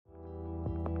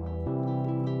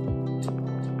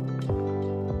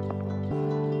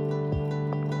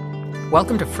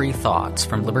Welcome to Free Thoughts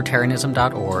from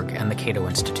Libertarianism.org and the Cato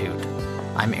Institute.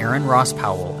 I'm Aaron Ross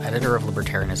Powell, editor of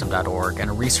Libertarianism.org and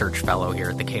a research fellow here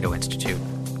at the Cato Institute.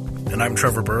 And I'm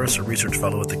Trevor Burrus, a research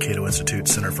fellow at the Cato Institute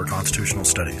Center for Constitutional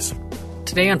Studies.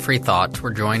 Today on Free Thoughts,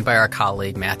 we're joined by our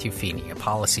colleague Matthew Feeney, a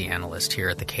policy analyst here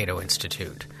at the Cato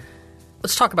Institute.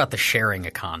 Let's talk about the sharing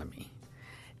economy.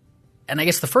 And I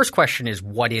guess the first question is,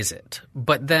 what is it?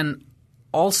 But then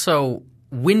also,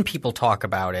 when people talk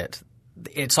about it,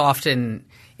 it's often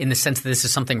in the sense that this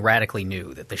is something radically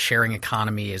new, that the sharing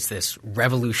economy is this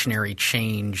revolutionary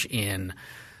change in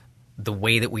the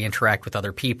way that we interact with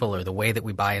other people or the way that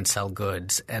we buy and sell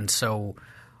goods. And so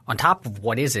on top of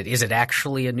what is it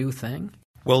actually a new thing?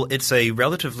 Well, it's a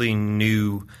relatively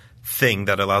new thing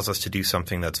that allows us to do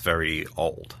something that's very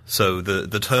old. So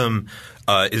the term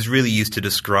is really used to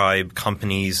describe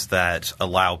companies that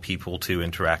allow people to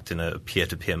interact in a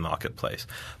peer-to-peer marketplace.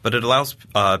 But it allows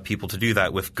people to do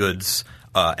that with goods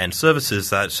and services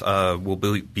that will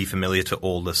be familiar to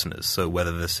all listeners. So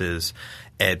whether this is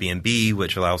Airbnb,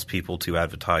 which allows people to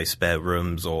advertise spare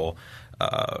rooms, or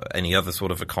any other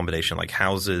sort of accommodation like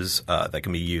houses that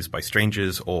can be used by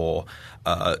strangers, or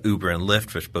Uber and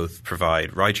Lyft, which both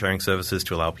provide ride-sharing services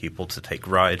to allow people to take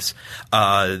rides.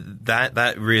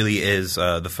 That really is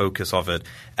the focus of it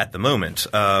at the moment.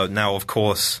 Now, of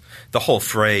course, the whole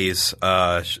phrase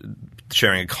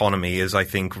sharing economy is, I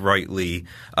think, rightly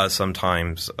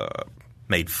sometimes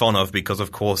made fun of because,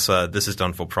 of course, this is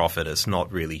done for profit. It's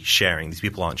not really sharing. These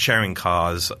people aren't sharing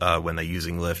cars when they're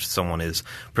using Lyft. Someone is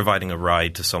providing a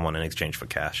ride to someone in exchange for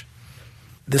cash.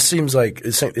 This seems like –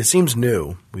 it seems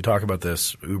new. We talk about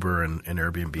this. Uber and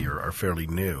Airbnb are fairly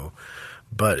new.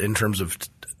 But in terms of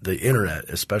the internet,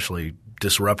 especially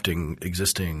disrupting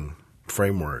existing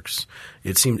frameworks,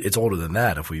 it's older than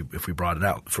that if we brought it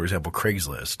out. For example,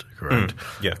 Craigslist, correct?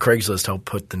 Yeah. Craigslist helped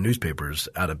put the newspapers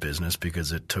out of business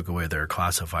because it took away their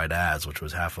classified ads, which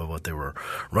was half of what they were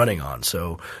running on.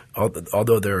 So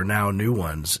although there are now new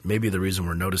ones, maybe the reason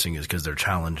we're noticing is because they're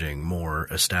challenging more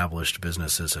established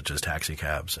businesses such as taxi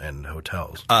cabs and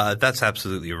hotels. That's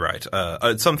absolutely right.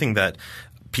 It's something that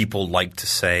people like to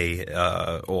say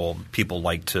or people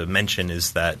like to mention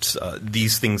is that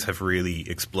these things have really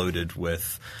exploded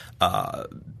with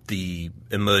the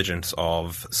emergence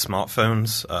of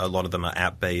smartphones. A lot of them are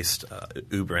app-based.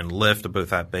 Uber and Lyft are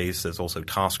both app-based. There's also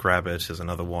TaskRabbit is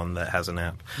another one that has an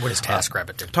app. What does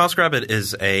TaskRabbit do? TaskRabbit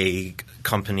is a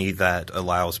company that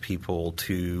allows people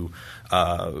to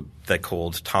they're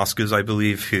called taskers, I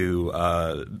believe, who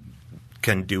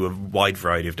can do a wide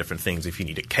variety of different things. If you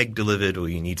need a keg delivered, or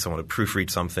you need someone to proofread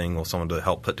something, or someone to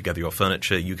help put together your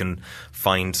furniture, you can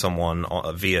find someone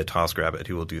via TaskRabbit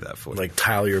who will do that for you. Like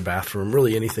tile your bathroom,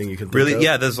 really anything you can think of?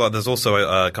 Yeah. There's also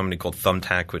a company called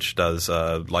Thumbtack which does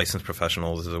licensed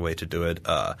professionals as a way to do it.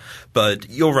 But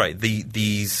you're right.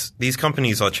 These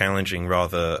companies are challenging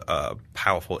rather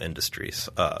powerful industries.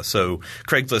 So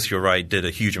Craigslist, you're right, did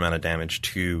a huge amount of damage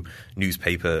to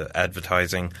newspaper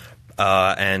advertising.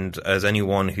 And as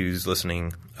anyone who's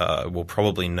listening will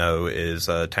probably know, is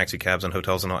taxi cabs and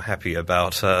hotels are not happy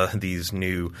about these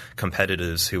new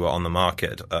competitors who are on the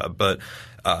market. But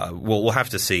we'll have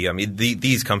to see. I mean,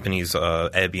 these companies,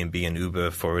 Airbnb and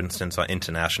Uber, for instance, are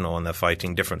international, and they're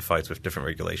fighting different fights with different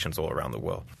regulations all around the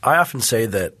world. I often say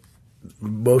that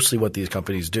mostly what these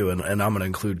companies do, and I'm going to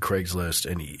include Craigslist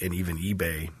and even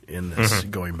eBay in this,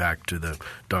 going back to the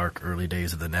dark early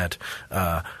days of the net,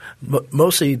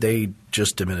 mostly they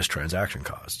just diminish transaction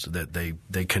costs. That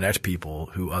they connect people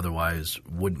who otherwise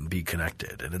wouldn't be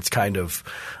connected, and it's kind of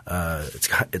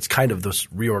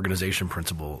this reorganization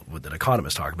principle that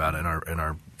economists talk about. In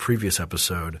our previous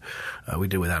episode we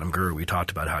did with Adam Gurr, we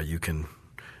talked about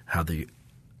how the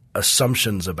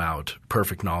assumptions about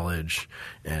perfect knowledge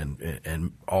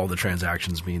and all the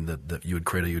transactions mean that you would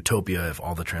create a utopia if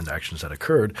all the transactions had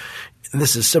occurred. And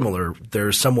this is similar.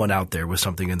 There's someone out there with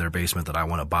something in their basement that I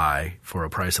want to buy for a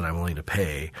price that I'm willing to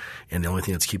pay, and the only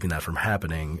thing that's keeping that from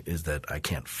happening is that I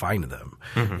can't find them.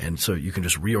 And so you can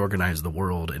just reorganize the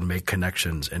world and make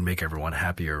connections and make everyone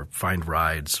happier, find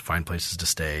rides, find places to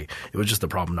stay. It was just the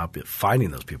problem not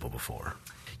finding those people before.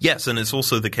 Yes, and it's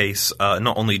also the case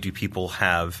not only do people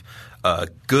have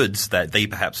goods that they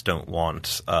perhaps don't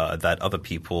want that other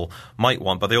people might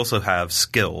want, but they also have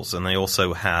skills, and they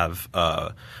also have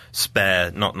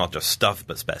spare not just stuff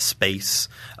but spare space.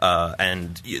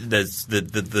 And there's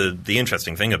the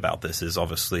interesting thing about this is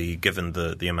obviously given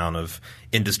the amount of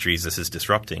industries this is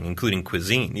disrupting, including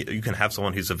cuisine. You can have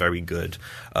someone who's a very good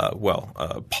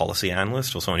policy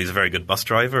analyst, or someone who's a very good bus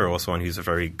driver, or someone who's a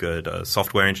very good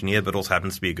software engineer but also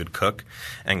happens to be a good cook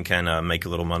and can make a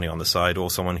little money on the side, or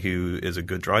someone who who is a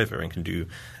good driver and can do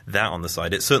that on the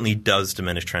side. It certainly does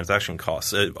diminish transaction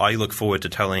costs. I look forward to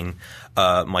telling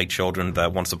my children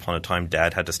that once upon a time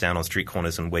Dad had to stand on street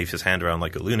corners and wave his hand around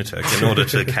like a lunatic in order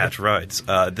to catch rides.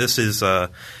 This is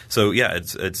so yeah,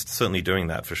 it's certainly doing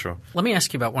that for sure. Let me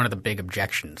ask you about one of the big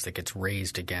objections that gets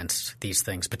raised against these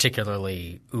things,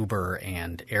 particularly Uber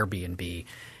and Airbnb,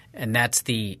 and that's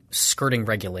the skirting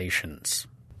regulations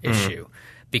issue.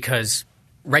 Because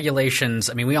regulations,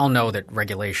 I mean, we all know that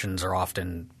regulations are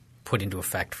often put into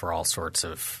effect for all sorts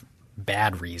of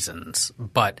bad reasons,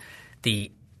 but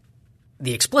the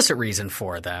explicit reason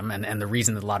for them and the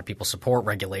reason that a lot of people support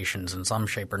regulations in some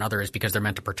shape or another is because they're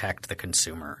meant to protect the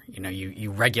consumer. You know,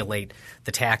 you regulate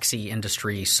the taxi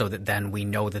industry so that then we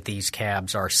know that these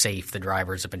cabs are safe, the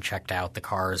drivers have been checked out, the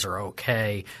cars are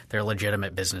okay, they're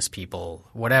legitimate business people,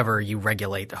 whatever. You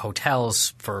regulate the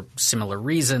hotels for similar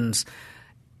reasons.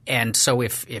 And so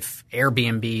if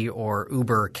Airbnb or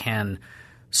Uber can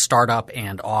start up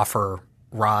and offer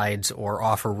rides or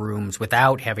offer rooms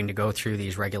without having to go through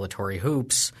these regulatory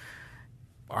hoops,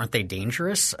 aren't they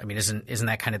dangerous? I mean, isn't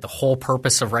that kind of the whole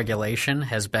purpose of regulation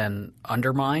has been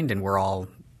undermined and we're all,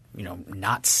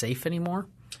 not safe anymore?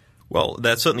 Well,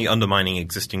 that's certainly undermining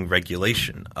existing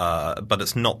regulation, but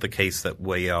it's not the case that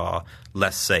we are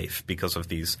less safe because of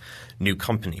these new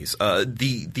companies.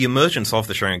 The emergence of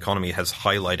the sharing economy has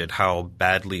highlighted how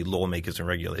badly lawmakers and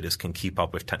regulators can keep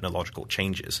up with technological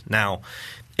changes. Now,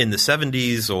 in the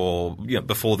 70s or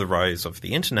before the rise of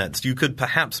the internet, you could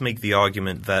perhaps make the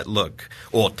argument that,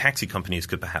 or taxi companies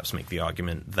could perhaps make the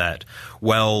argument that,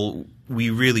 well,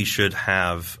 we really should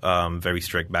have very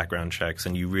strict background checks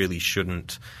and you really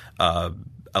shouldn't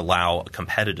allow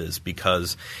competitors,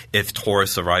 because if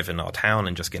tourists arrive in our town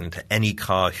and just get into any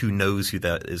car, who knows who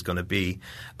that is going to be?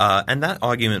 And that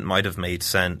argument might have made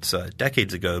sense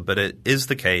decades ago, but it is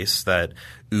the case that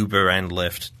Uber and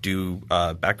Lyft do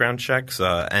background checks,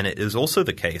 and it is also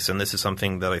the case, and this is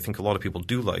something that I think a lot of people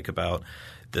do like about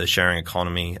the sharing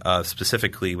economy,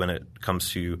 specifically when it comes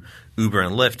to Uber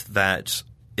and Lyft, that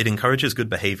it encourages good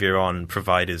behavior on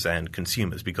providers and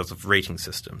consumers because of rating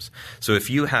systems. So if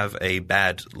you have a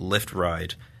bad Lyft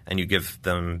ride and you give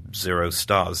them 0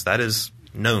 stars, that is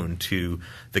known to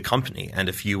the company. And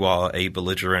if you are a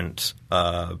belligerent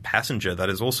passenger, that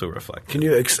is also reflected. Can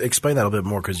you explain that a bit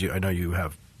more? Because I know you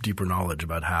have deeper knowledge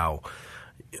about how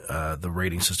the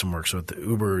rating system works. So at the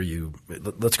Uber,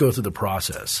 let's go through the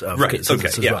process. Right. Okay.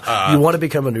 Yeah. You want to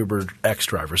become an Uber X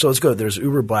driver. So let's go. There's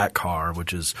Uber Black Car,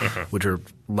 which are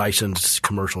licensed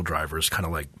commercial drivers, kind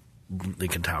of like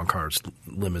Lincoln Town Cars,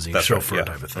 limousine chauffeur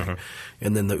type of thing.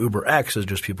 And then the Uber X is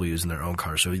just people using their own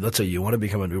cars. So let's say you want to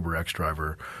become an Uber X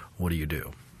driver. What do you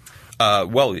do?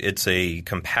 Well, it's a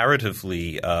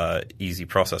comparatively easy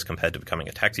process compared to becoming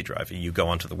a taxi driver. You go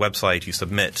onto the website, you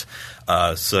submit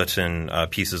certain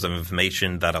pieces of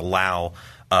information that allow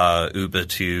Uber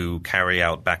to carry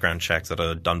out background checks that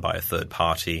are done by a third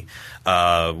party,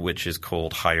 which is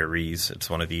called Hirees. It's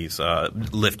one of these.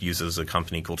 Lyft uses a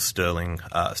company called Sterling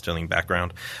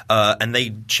Background, and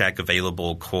they check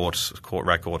available court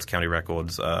records, county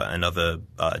records, and other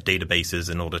databases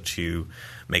in order to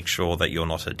make sure that you're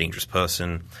not a dangerous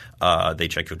person. They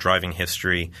check your driving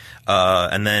history,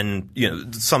 and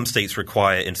then some states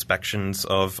require inspections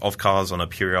of cars on a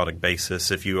periodic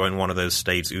basis. If you're in one of those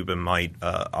states, Uber might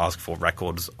ask for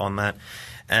records on that,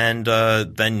 and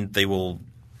then they will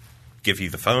give you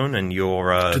the phone and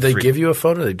your. Do they give you a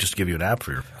phone, or they just give you an app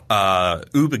for your?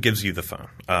 Uber gives you the phone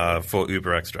for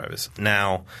Uber X drivers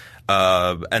now,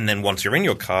 and then once you're in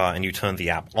your car and you turn the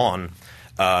app on.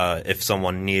 If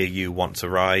someone near you wants a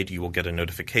ride, you will get a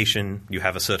notification. You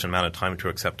have a certain amount of time to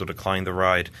accept or decline the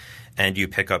ride, and you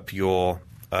pick up your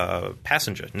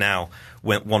passenger. Now,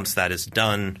 once that is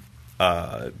done,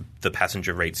 the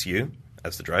passenger rates you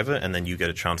as the driver, and then you get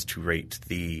a chance to rate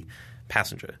the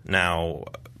passenger. Now,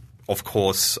 of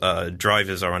course,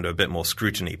 drivers are under a bit more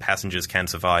scrutiny. Passengers can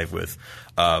survive with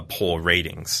poor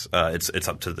ratings. It's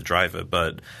up to the driver,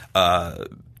 but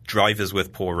drivers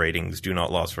with poor ratings do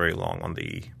not last very long on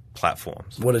the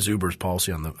platforms. What is Uber's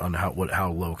policy on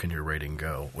how low can your rating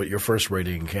go? What your first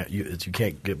rating you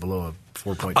can't get below a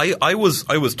 4.2. I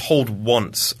was told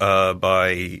once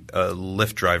by a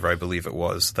Lyft driver, I believe it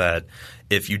was, that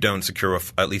if you don't secure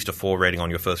at least a 4 rating on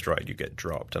your first ride, you get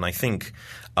dropped. And I think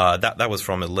that was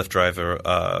from a Lyft driver.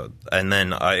 And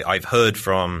then I've heard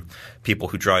from people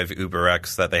who drive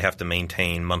UberX that they have to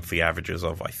maintain monthly averages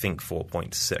of, I think,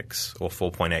 4.6 or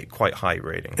 4.8, quite high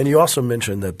rating. And you also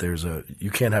mentioned that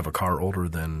you can't have a car older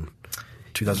than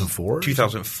 2004?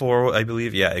 2004, I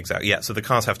believe. Yeah, exactly. Yeah, so the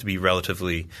cars have to be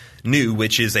relatively new,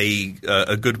 which is a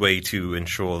good way to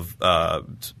ensure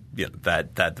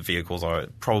that the vehicles are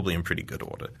probably in pretty good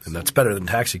order. And that's better than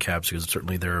taxi cabs because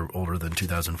certainly they're older than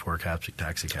 2004 taxi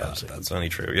cabs. That's only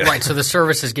true, yeah. Right, so the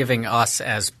service is giving us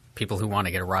as people who want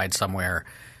to get a ride somewhere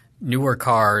newer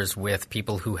cars with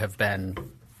people who have been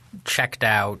checked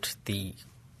out. The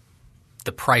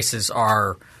prices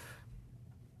are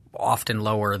often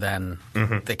lower than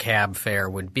the cab fare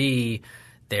would be.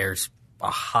 There's a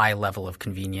high level of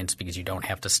convenience because you don't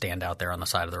have to stand out there on the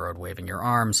side of the road waving your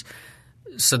arms.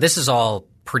 So this is all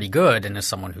pretty good, and as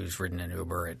someone who's ridden an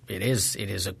Uber, it is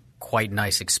a quite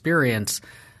nice experience.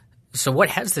 So what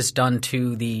has this done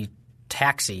to the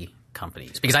taxi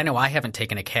companies? Because I know I haven't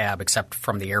taken a cab except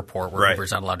from the airport where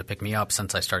Uber's not allowed to pick me up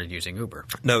since I started using Uber.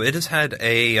 No, it has had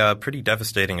a pretty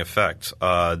devastating effect.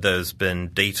 There's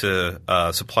been data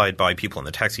supplied by people in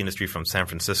the taxi industry from San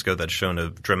Francisco that's shown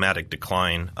a dramatic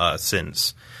decline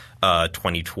since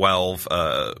 2012.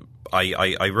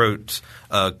 I wrote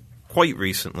quite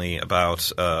recently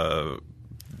about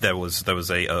there was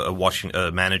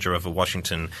a manager of a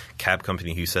Washington cab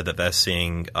company who said that they're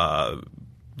seeing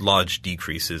large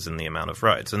decreases in the amount of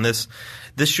rides, and this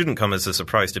shouldn't come as a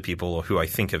surprise to people who I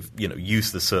think have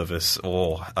used the service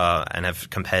or and have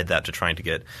compared that to trying to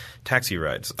get taxi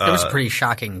rides. It was a pretty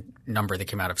shocking number that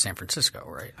came out of San Francisco,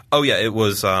 right? Oh yeah, it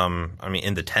was.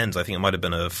 In the tens. I think it might have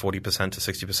been a 40% to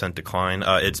 60% decline.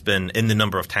 It's been in the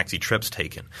number of taxi trips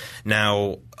taken.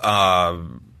 Now.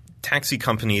 Taxi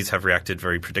companies have reacted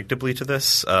very predictably to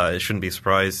this. It shouldn't be a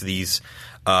surprise. These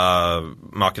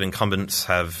market incumbents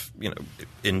have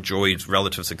enjoyed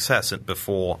relative success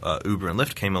before Uber and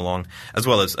Lyft came along, as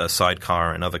well as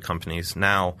Sidecar and other companies.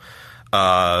 Now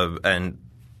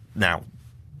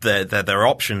their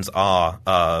options are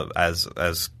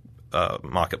as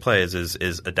market players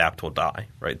is adapt or die.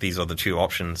 Right, these are the two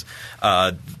options.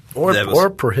 Or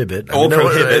prohibit.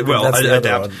 Adapt.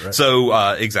 One, right?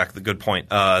 So exactly, good point.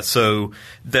 So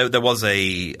there was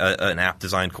an app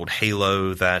designed called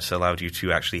Halo that allowed you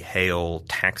to actually hail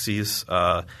taxis.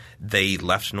 They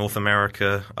left North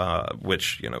America,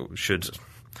 which should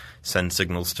send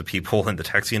signals to people in the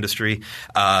taxi industry.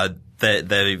 They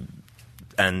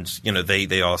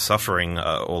are suffering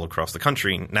all across the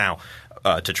country now.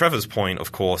 To Trevor's point,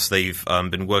 of course, they've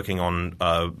been working on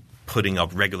putting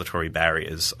up regulatory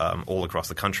barriers all across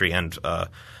the country and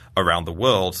around the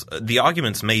world. The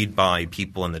arguments made by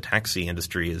people in the taxi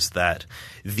industry is that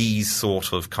these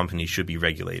sort of companies should be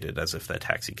regulated as if they're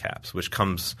taxi cabs, which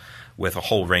comes with a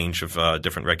whole range of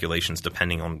different regulations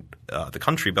depending on the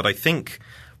country. But I think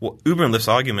what Uber and Lyft's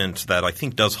argument that I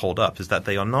think does hold up is that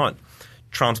they are not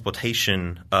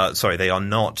they are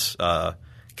not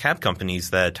cab companies,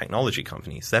 they're technology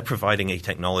companies. They're providing a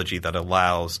technology that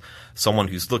allows someone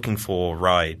who's looking for a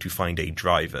ride to find a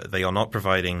driver. They are not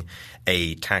providing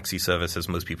a taxi service as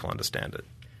most people understand it.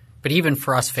 But even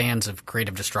for us fans of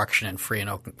creative destruction and free and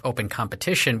open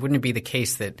competition, wouldn't it be the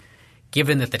case that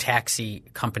given that the taxi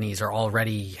companies are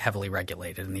already heavily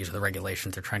regulated, and these are the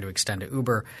regulations they're trying to extend to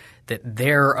Uber, that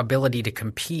their ability to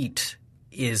compete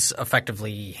is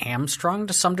effectively hamstrung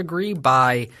to some degree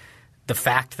by the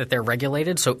fact that they're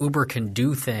regulated? So Uber can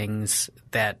do things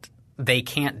that they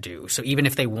can't do. So even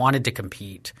if they wanted to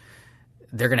compete,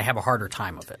 they're going to have a harder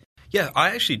time of it. Yeah, I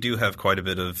actually do have quite a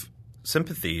bit of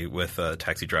sympathy with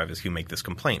taxi drivers who make this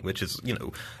complaint, which is,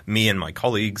 me and my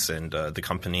colleagues and the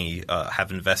company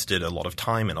have invested a lot of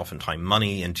time and oftentimes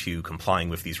money into complying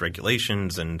with these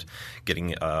regulations and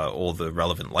getting all the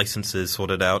relevant licenses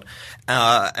sorted out.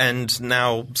 And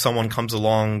now someone comes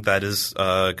along that is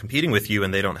competing with you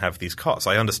and they don't have these costs.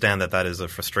 I understand that is a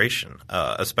frustration,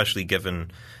 especially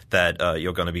given that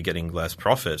you're going to be getting less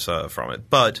profit from it.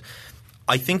 But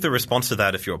I think the response to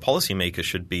that, if you're a policymaker,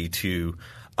 should be to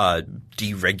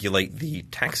deregulate the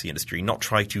taxi industry, not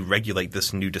try to regulate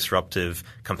this new disruptive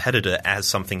competitor as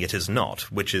something it is not,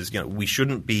 which is, we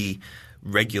shouldn't be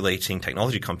regulating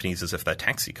technology companies as if they're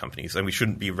taxi companies, and we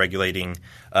shouldn't be regulating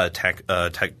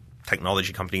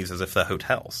technology companies as if they're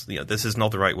hotels. This is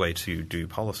not the right way to do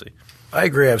policy. I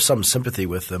agree. I have some sympathy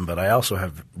with them, but I also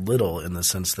have little in the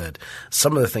sense that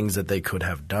some of the things that they could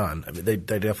have done, they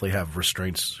definitely have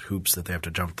restraints, hoops that they have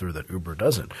to jump through that Uber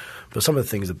doesn't. But some of the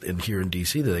things here in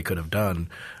D.C. that they could have done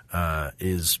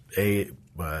is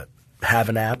have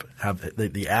an app.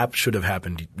 The app should have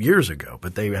happened years ago,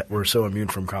 but they were so immune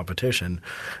from competition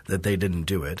that they didn't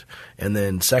do it. And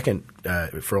then second,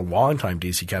 for a long time,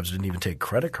 DC cabs didn't even take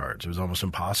credit cards. It was almost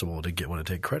impossible to get one to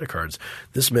take credit cards.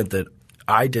 This meant that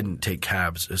I didn't take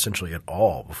cabs essentially at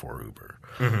all before Uber.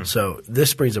 Mm-hmm. So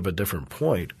this brings up a different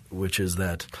point, which is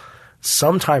that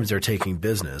sometimes they're taking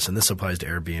business, and this applies to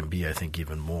Airbnb I think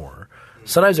even more.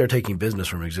 Sometimes they're taking business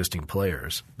from existing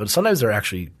players, but sometimes they're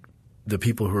actually the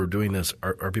people who are doing this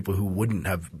are people who wouldn't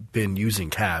have been using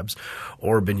cabs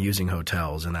or been using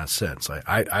hotels in that sense.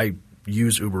 I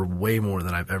use Uber way more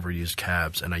than I've ever used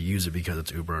cabs, and I use it because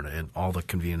it's Uber and all the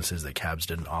conveniences that cabs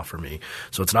didn't offer me.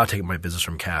 So it's not taking my business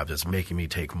from cabs. It's making me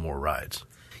take more rides.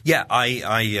 Yeah,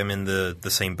 I am in the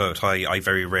same boat. I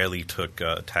very rarely took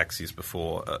taxis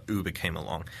before Uber came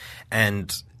along.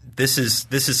 And this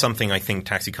is something I think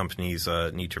taxi companies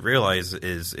need to realize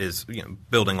is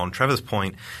building on Trevor's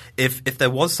point. If there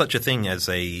was such a thing as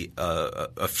a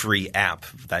free app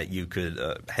that you could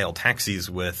hail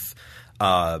taxis with,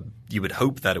 you would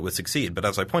hope that it would succeed. But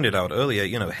as I pointed out earlier,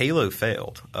 Halo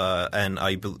failed, and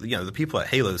the people at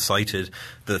Halo cited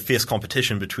the fierce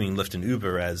competition between Lyft and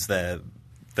Uber as their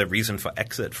reason for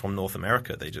exit from North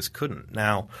America. They just couldn't.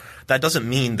 Now, that doesn't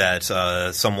mean that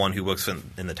someone who works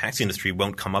in the taxi industry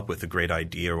won't come up with a great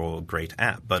idea or a great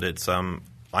app, but it's I'm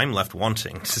left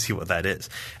wanting to see what that is.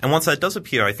 And once that does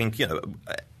appear, I think it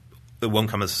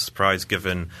won't come as a surprise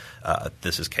given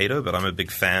this is Cato, but I'm a big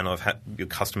fan of your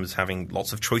customers having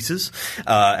lots of choices,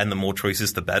 and the more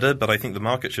choices the better. But I think the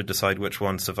market should decide which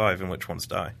ones survive and which ones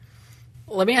die.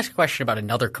 Let me ask a question about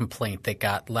another complaint that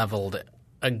got leveled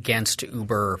against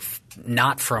Uber,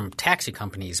 not from taxi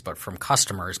companies, but from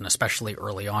customers, and especially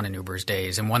early on in Uber's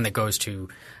days, and one that goes to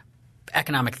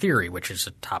economic theory, which is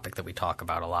a topic that we talk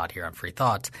about a lot here on Free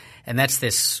Thoughts, and that's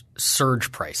this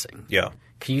surge pricing. Yeah.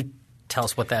 Can you tell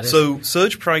us what that is? So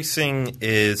surge pricing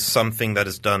is something that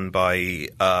is done by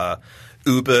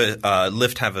Uber.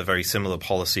 Lyft have a very similar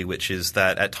policy, which is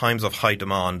that at times of high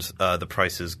demand, the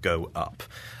prices go up.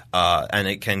 And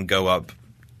it can go up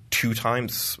 2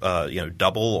 times,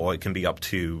 double, or it can be up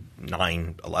to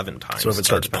 9, 11 times. So if it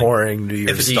starts pouring New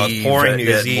Year's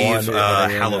Eve,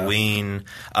 Halloween,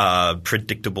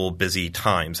 predictable busy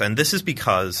times. And this is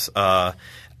because,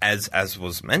 as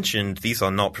was mentioned, these are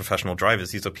not professional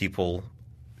drivers. These are people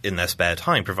in their spare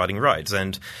time providing rides.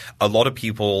 And a lot of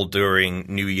people during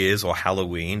New Year's or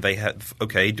Halloween, they have,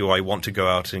 okay, do I want to go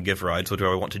out and give rides, or do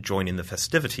I want to join in the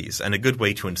festivities? And a good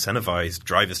way to incentivize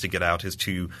drivers to get out is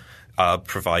to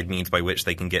provide means by which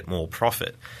they can get more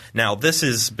profit. Now, this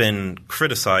has been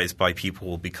criticized by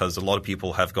people because a lot of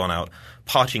people have gone out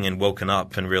partying and woken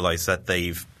up and realized that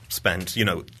they've spent,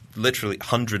 literally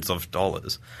hundreds of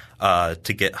dollars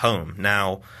to get home.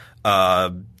 Now,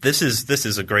 this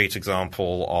is a great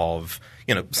example of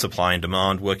supply and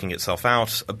demand working itself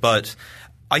out, but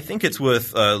I think it's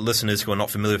worth listeners who are not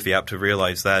familiar with the app to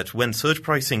realize that when surge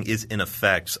pricing is in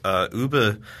effect,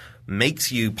 Uber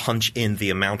makes you punch in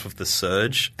the amount of the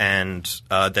surge, and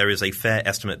there is a fair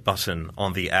estimate button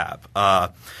on the app.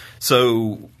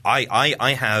 So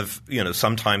I have,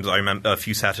 sometimes I remember a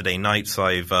few Saturday nights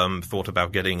I've thought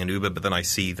about getting an Uber, but then I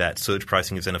see that surge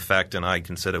pricing is in effect, and I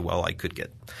consider, well, I could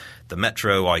get the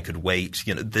Metro, I could wait.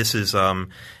 This is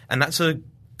and that's a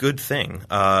good thing.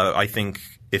 I think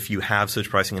if you have surge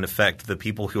pricing in effect, the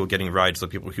people who are getting rides are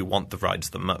the people who want the rides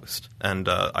the most. And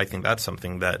I think that's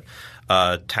something that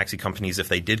taxi companies, if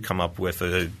they did come up with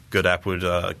a good app,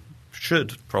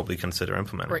 should probably consider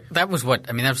implementing. Right.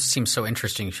 That seems so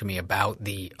interesting to me about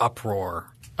the uproar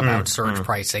about surge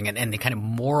pricing and the kind of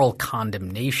moral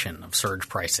condemnation of surge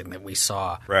pricing that we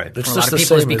saw right. from a lot of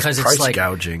people is because price it's like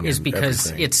gouging is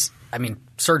because everything.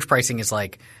 Surge pricing is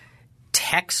like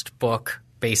textbook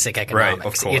basic economics. Right,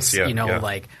 of course. It's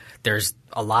like there's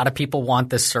a lot of people want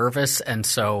this service, and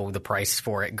so the price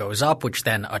for it goes up, which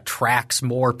then attracts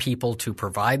more people to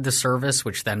provide the service,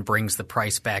 which then brings the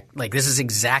price back. Like, this is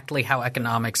exactly how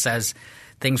economics says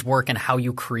things work and how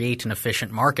you create an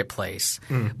efficient marketplace.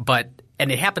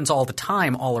 And it happens all the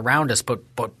time all around us, but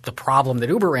the problem that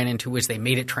Uber ran into is they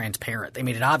made it transparent. They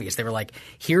made it obvious. They were like,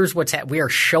 here's what's we are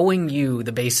showing you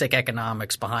the basic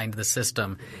economics behind the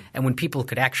system. And when people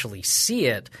could actually see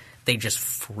it, they just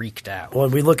freaked out. Well,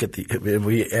 and we look at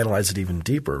we analyze it even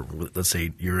deeper. Let's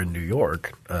say you're in New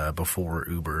York before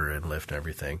Uber and Lyft and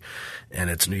everything,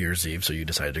 and it's New Year's Eve, so you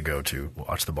decided to go to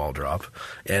watch the ball drop.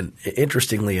 And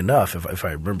interestingly enough, if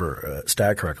I remember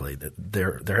stat correctly, that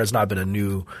there has not been a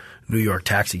new New York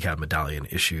taxi cab medallion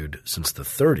issued since the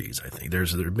 30s. I think there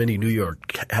are many New York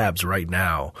cabs right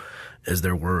now as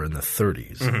there were in the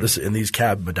 30s. And these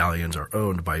cab medallions are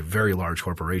owned by very large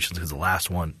corporations because the last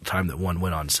time that one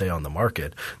went on sale on the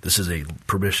market, this is a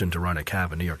permission to run a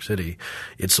cab in New York City,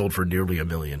 it sold for nearly $1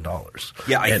 million.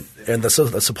 Yeah, and the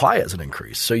supply hasn't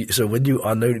increased. So when you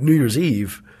on New Year's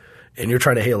Eve and you're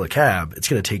trying to hail a cab, it's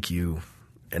going to take you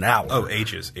an hour. Oh,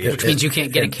 ages. Which means you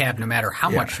can't get a cab no matter how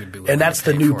much you'd be willing and that's to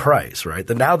pay the new for it. price, right?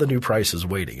 Now the new price is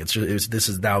waiting. This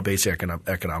is now basic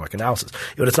economic analysis.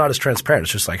 But it's not as transparent.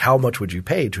 It's just like, how much would you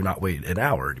pay to not wait an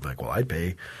hour? And you'd be like, well, I'd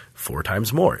pay 4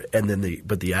 times more. And then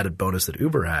but the added bonus that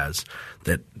Uber has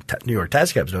that New York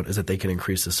taxi cabs don't is that they can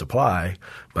increase the supply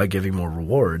by giving more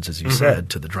rewards, as you said,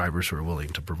 to the drivers who are willing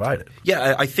to provide it.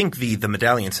 Yeah, I think the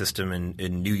medallion system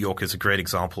in New York is a great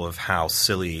example of how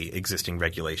silly existing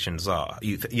regulations are.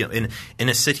 You know, in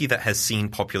a city that has seen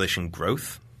population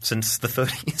growth since the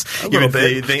 30s,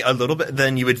 a little bit,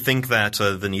 then you would think that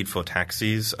the need for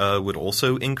taxis would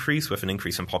also increase with an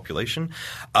increase in population.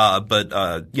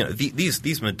 But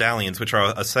these medallions, which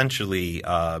are essentially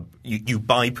you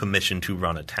buy permission to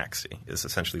run a taxi, is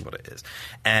essentially what it is,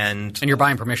 and you're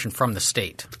buying permission from the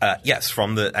state. Yes,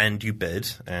 and you bid,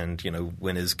 and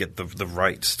winners get the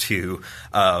right to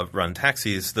run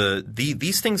taxis.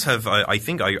 These things have, I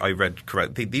think I read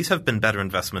correctly, these have been better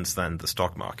investments than the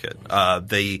stock market.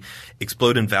 They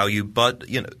explode in value, but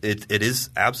it is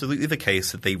absolutely the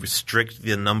case that they restrict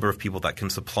the number of people that can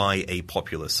supply a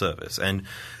popular service. And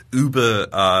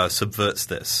Uber subverts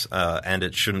this, and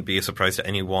it shouldn't be a surprise to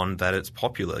anyone that it's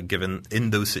popular, given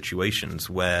in those situations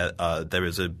where there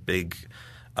is a big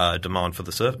demand for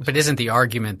the service. But isn't the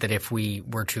argument that if we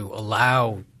were to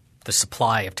allow the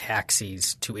supply of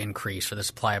taxis to increase, or the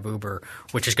supply of Uber,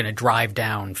 which is going to drive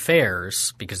down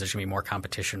fares because there's going to be more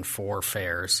competition for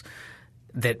fares,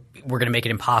 that we're going to make it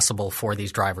impossible for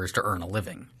these drivers to earn a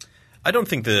living? I don't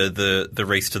think the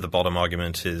race to the bottom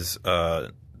argument is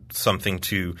something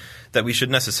that we should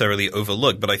necessarily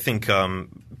overlook. But I think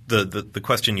the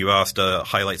question you asked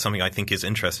highlights something I think is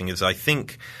interesting. Is I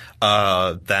think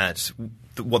that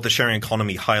what the sharing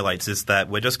economy highlights is that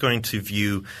we're just going to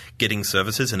view getting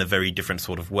services in a very different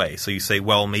sort of way. So you say,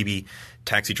 well, maybe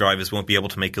taxi drivers won't be able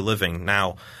to make a living.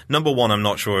 Now, number one, I'm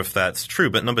not sure if that's true.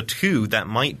 But number two, that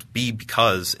might be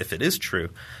because, if it is true,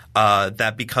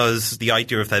 that because the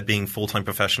idea of there being full-time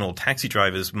professional taxi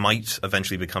drivers might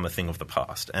eventually become a thing of the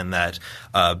past, and that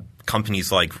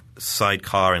companies like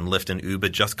Sidecar and Lyft and Uber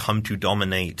just come to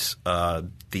dominate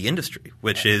the industry,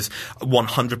 which is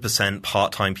 100%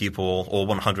 part-time people, or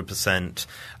 100%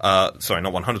 sorry,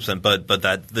 not 100%, but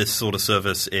that this sort of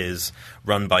service is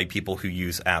run by people who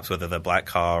use apps, whether they're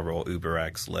Blackcar or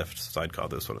UberX, Lyft, Sidecar,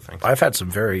 those sort of things. I've had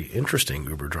some very interesting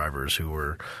Uber drivers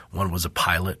one was a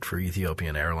pilot for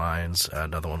Ethiopian Airlines,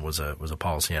 another one was a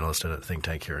policy analyst at a think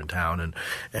tank here in town,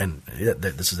 and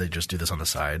they just do this on the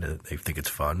side. They think it's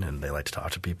fun and they like to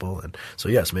talk to people, and so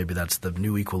yes, maybe that's the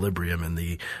new equilibrium, and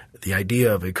the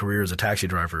idea of a career as a taxi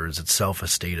driver is itself a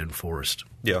state enforced.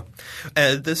 Yeah.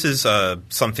 This is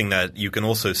something that you can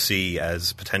also see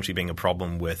as potentially being a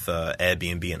problem with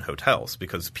Airbnb and hotels,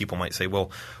 because people might say,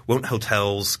 well, won't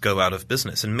hotels go out of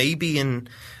business? And maybe in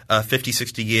 50,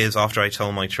 60 years after I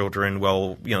tell my children,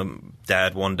 well,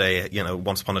 Dad one day,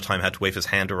 once upon a time had to wave his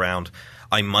hand around,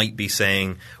 I might be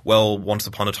saying, well, once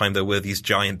upon a time there were these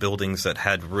giant buildings that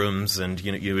had rooms, and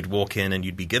you would walk in and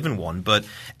you'd be given one. But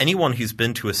anyone who's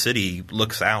been to a city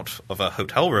looks out of a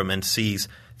hotel room and sees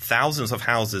thousands of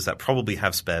houses that probably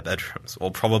have spare bedrooms,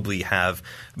 or probably have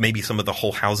maybe some of the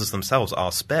whole houses themselves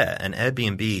are spare. And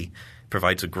Airbnb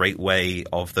provides a great way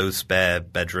of those spare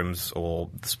bedrooms or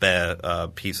spare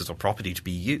pieces of property to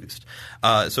be used.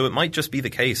 So it might just be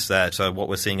the case that what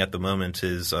we're seeing at the moment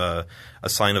is a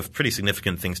sign of pretty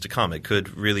significant things to come. It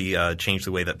could really change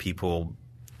the way that people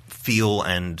feel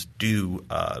and do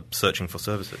searching for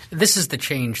services. This is the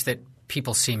change that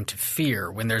people seem to fear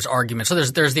when there's arguments. So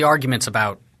there's the arguments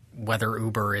about whether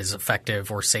Uber is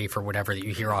effective or safe or whatever that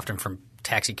you hear often from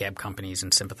taxi cab companies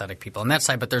and sympathetic people on that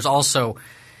side. But there's also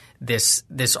this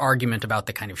argument about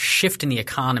the kind of shift in the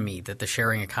economy that the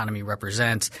sharing economy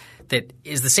represents, that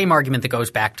is the same argument that goes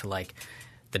back to like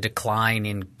the decline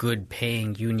in good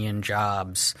paying union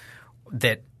jobs,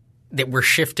 that we're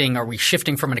shifting. Are we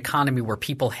shifting from an economy where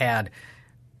people had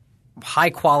high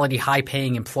quality, high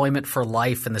paying employment for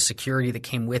life and the security that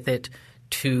came with it,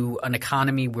 to an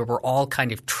economy where we're all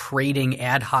kind of trading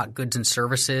ad hoc goods and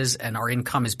services, and our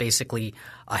income is basically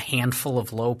a handful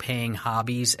of low-paying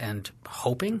hobbies and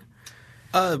hoping?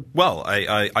 Well,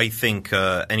 I think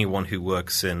anyone who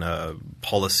works in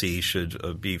policy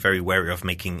should be very wary of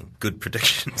making good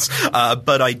predictions.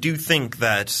 But I do think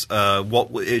that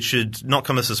it should not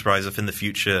come as a surprise if in the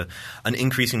future an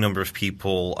increasing number of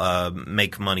people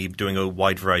make money doing a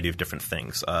wide variety of different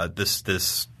things.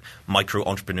 This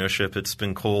micro-entrepreneurship, it's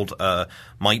been called,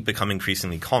 might become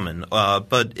increasingly common.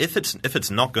 But if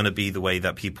it's not going to be the way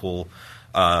that people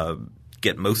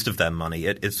get most of their money,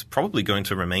 it's probably going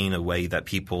to remain a way that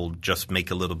people just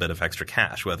make a little bit of extra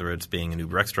cash, whether it's being an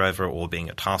UberX driver or being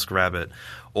a TaskRabbit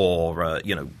or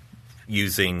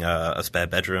using a spare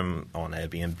bedroom on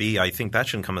Airbnb. I think that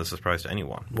shouldn't come as a surprise to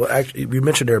anyone. Well, actually, we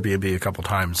mentioned Airbnb a couple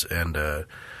times, and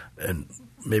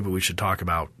maybe we should talk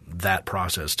about that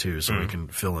process too, so we can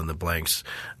fill in the blanks.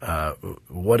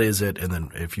 What is it? And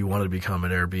then if you want to become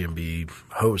an Airbnb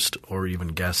host or even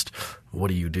guest, what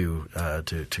do you do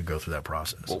to go through that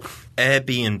process? Well,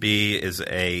 Airbnb is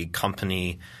a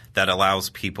company that allows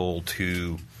people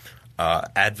to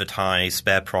advertise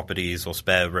spare properties or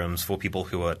spare rooms for people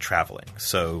who are traveling.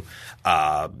 So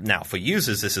now for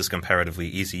users, this is comparatively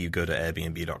easy. You go to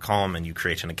Airbnb.com and you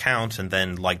create an account, and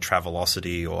then like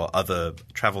Travelocity or other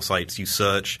travel sites, you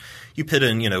search, you put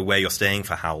in where you're staying,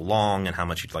 for how long, and how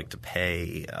much you'd like to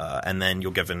pay, and then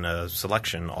you're given a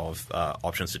selection of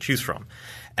options to choose from.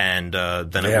 And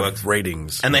then they have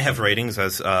ratings. And they have ratings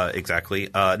as exactly.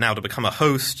 Now to become a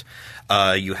host,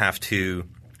 you have to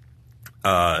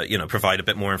provide a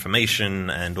bit more information,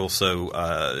 and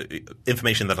also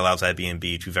information that allows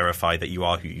Airbnb to verify that you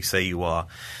are who you say you are,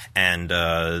 and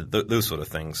those sort of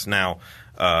things. Now,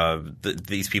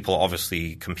 these people are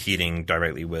obviously competing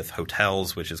directly with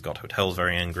hotels, which has got hotels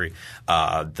very angry.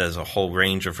 There's a whole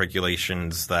range of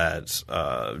regulations that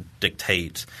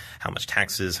dictate how much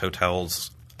taxes hotels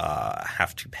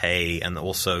have to pay, and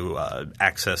also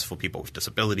access for people with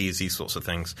disabilities, these sorts of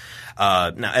things.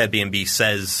 Now, Airbnb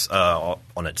says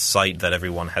on its site that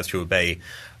everyone has to obey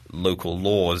local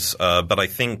laws, but I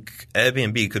think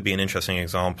Airbnb could be an interesting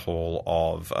example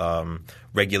of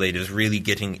regulators really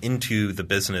getting into the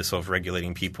business of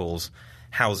regulating people's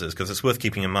houses, because it's worth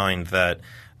keeping in mind that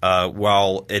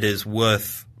while it is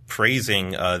worth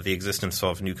praising the existence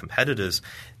of new competitors,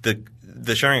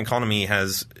 the sharing economy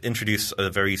has introduced a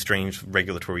very strange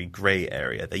regulatory gray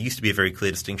area. There used to be a very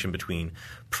clear distinction between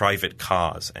private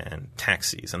cars and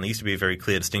taxis, and there used to be a very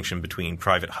clear distinction between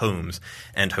private homes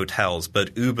and hotels.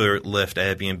 But Uber, Lyft,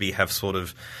 Airbnb have sort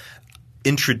of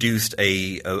introduced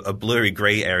a blurry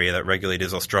gray area that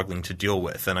regulators are struggling to deal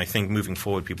with. And I think moving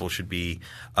forward, people should be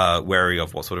wary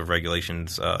of what sort of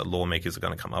regulations lawmakers are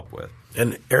going to come up with.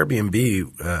 And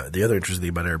Airbnb, the other interesting thing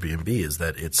about Airbnb is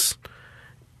that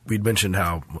we'd mentioned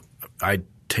how I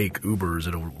take Ubers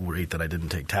at a rate that I didn't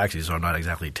take taxis, so I'm not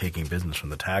exactly taking business from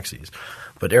the taxis.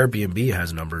 But Airbnb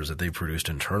has numbers that they've produced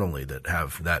internally that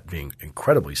have that being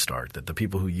incredibly stark, that the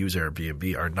people who use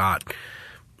Airbnb are not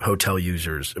hotel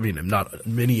users. I mean, not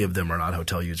many of them are not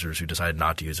hotel users who decide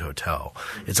not to use a hotel.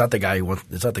 It's not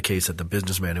it's not the case that the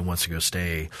businessman who wants to go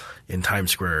stay in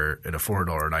Times Square in a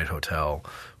 $400 a night hotel,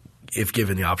 if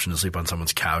given the option to sleep on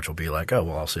someone's couch, will be like, oh,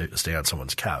 well, I'll stay on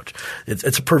someone's couch.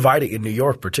 It's providing, in New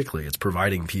York particularly, it's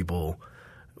providing people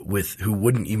who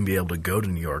wouldn't even be able to go to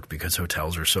New York because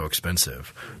hotels are so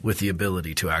expensive, with the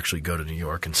ability to actually go to New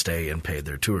York and stay and pay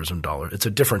their tourism dollar. It's a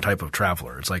different type of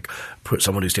traveler. It's like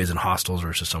someone who stays in hostels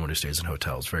versus someone who stays in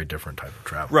hotels. Very different type of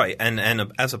traveler. Right. And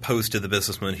as opposed to the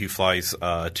businessman who flies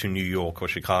to New York or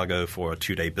Chicago for a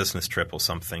 2-day business trip or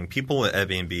something, people at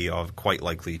Airbnb are quite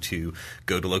likely to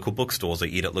go to local bookstores or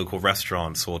eat at local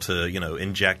restaurants, or to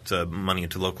inject money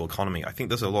into the local economy. I think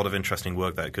there's a lot of interesting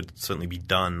work that could certainly be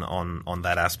done on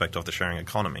that aspect of the sharing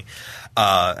economy,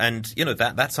 and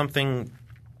that's something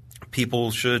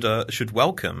people should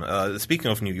welcome.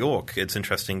 Speaking of New York, it's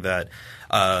interesting that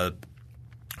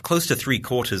close to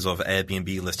 3/4 of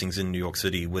Airbnb listings in New York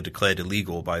City were declared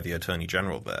illegal by the Attorney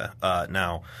General there.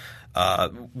 Now,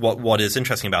 what is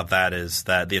interesting about that is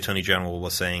that the Attorney General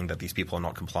was saying that these people are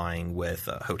not complying with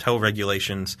hotel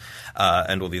regulations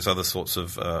and all these other sorts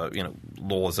of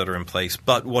laws that are in place.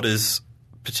 But what is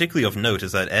particularly of note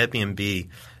is that Airbnb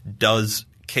does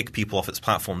kick people off its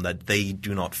platform that they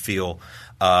do not feel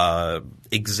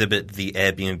exhibit the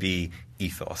Airbnb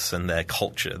ethos and their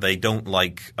culture. They don't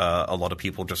like a lot of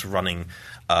people just running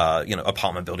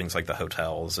apartment buildings like the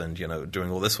hotels and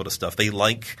doing all this sort of stuff. They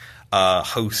like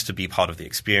hosts to be part of the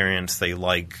experience. They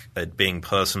like it being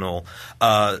personal.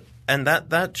 And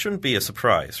that shouldn't be a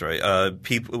surprise, right?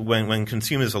 People, when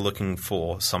consumers are looking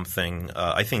for something,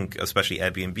 I think especially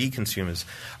Airbnb consumers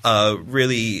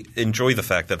really enjoy the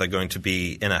fact that they're going to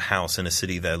be in a house in a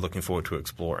city they're looking forward to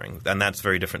exploring, and that's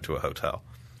very different to a hotel.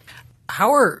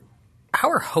 How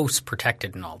are hosts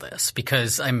protected in all this?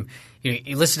 Because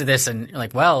you listen to this and you're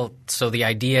like, well, so the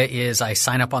idea is I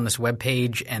sign up on this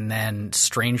webpage and then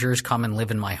strangers come and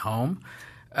live in my home,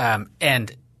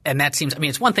 and that seems. I mean,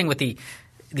 it's one thing with the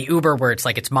Uber where it's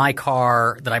like it's my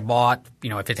car that I bought.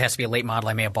 If it has to be a late model,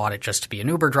 I may have bought it just to be an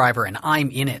Uber driver, and I'm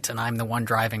in it and I'm the one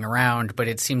driving around. But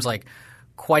it seems like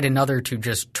quite another to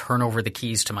just turn over the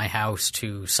keys to my house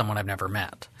to someone I've never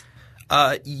met.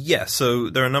 Yeah, so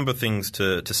there are a number of things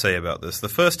to say about this. The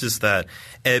first is that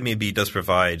Airbnb does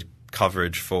provide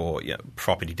coverage for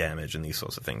property damage and these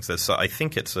sorts of things. I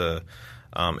think it's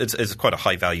it's quite a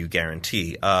high value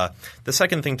guarantee. The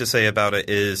second thing to say about it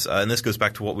is, and this goes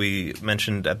back to what we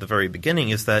mentioned at the very beginning,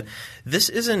 is that this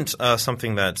isn't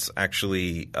something that's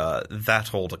actually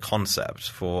that old a concept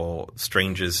for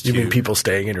strangers to. You mean people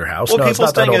staying in your house? Well, no, people it's not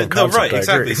staying that old a concept. right,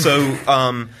 exactly. I agree.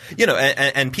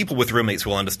 So, and people with roommates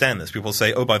will understand this. People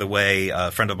say, "Oh, by the way,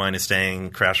 a friend of mine is staying,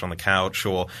 crash on the couch,"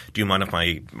 or "Do you mind if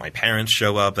my parents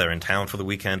show up? They're in town for the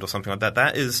weekend," or something like that.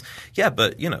 That is,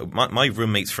 but my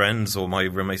roommate's friends or my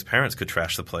roommate's parents could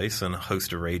trash the place and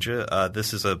host a rager.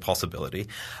 This is a possibility.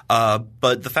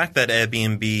 But the fact that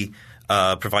Airbnb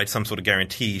provides some sort of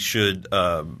guarantee should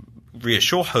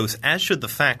reassure hosts, as should the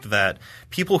fact that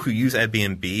people who use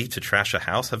Airbnb to trash a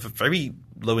house have a very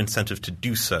low incentive to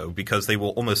do so, because they will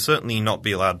almost certainly not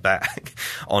be allowed back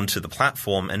onto the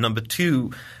platform. And number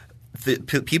two, the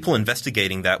people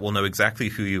investigating that will know exactly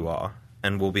who you are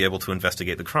and will be able to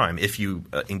investigate the crime if you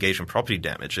engage in property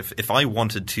damage. If I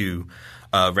wanted to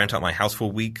rent out my house for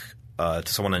a week to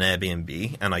someone on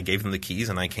Airbnb and I gave them the keys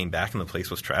and I came back and the place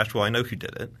was trashed, well, I know who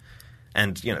did it.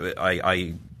 And,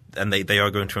 they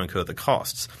are going to incur the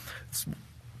costs.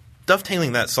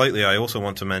 Dovetailing that slightly, I also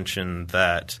want to mention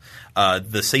that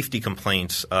the safety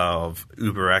complaint of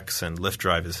UberX and Lyft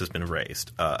drivers has been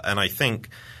raised. And I think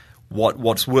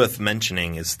what's worth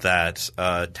mentioning is that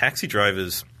taxi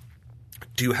drivers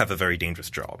do have a very dangerous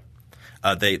job.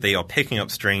 They are picking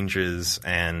up strangers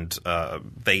and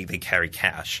they carry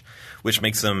cash, which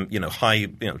makes them high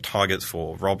targets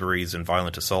for robberies and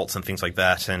violent assaults and things like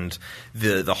that. And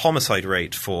the homicide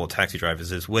rate for taxi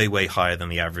drivers is way, way higher than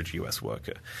the average U.S.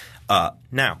 worker.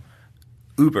 Now,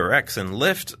 UberX and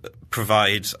Lyft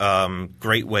provide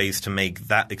great ways to make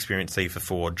that experience safer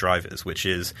for drivers, which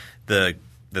is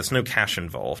there's no cash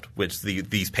involved, which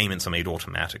these payments are made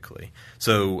automatically.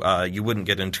 So you wouldn't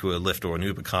get into a Lyft or an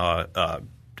Uber car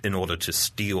in order to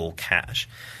steal cash.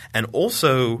 And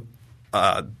also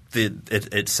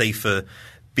it's safer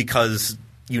because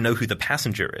you know who the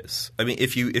passenger is. I mean,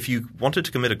 if you wanted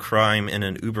to commit a crime in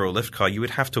an Uber or Lyft car, you would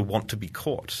have to want to be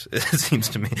caught, it seems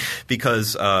to me,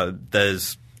 because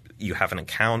you have an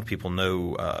account, people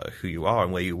know who you are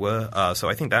and where you were. So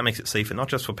I think that makes it safer, not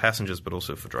just for passengers but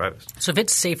also for drivers. So if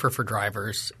it's safer for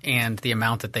drivers and the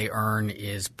amount that they earn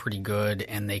is pretty good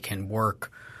and they can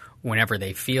work whenever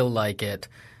they feel like it,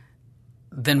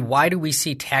 then why do we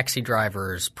see taxi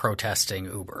drivers protesting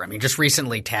Uber? I mean, just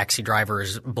recently taxi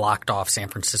drivers blocked off San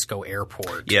Francisco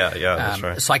airport. Yeah, that's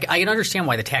right. So I can understand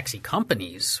why the taxi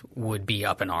companies would be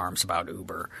up in arms about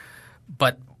Uber.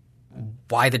 But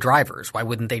why the drivers? Why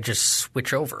wouldn't they just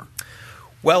switch over?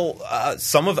 Well, I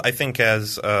think,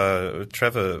 as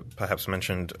Trevor perhaps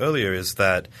mentioned earlier, is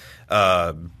that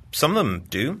some of them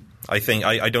do.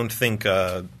 I don't think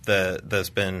there's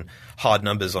been hard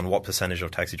numbers on what percentage of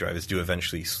taxi drivers do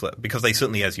eventually slip, because they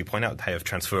certainly, as you point out, they have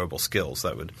transferable skills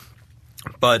that would.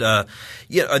 But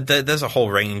there's a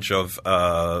whole range of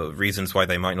reasons why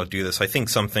they might not do this. I think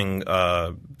something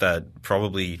that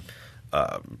probably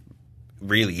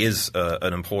really is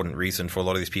an important reason for a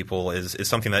lot of these people is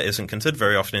something that isn't considered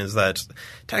very often, is that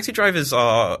taxi drivers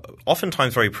are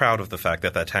oftentimes very proud of the fact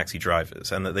that they're taxi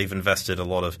drivers and that they've invested a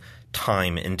lot of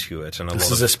time into it. And this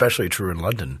is especially true in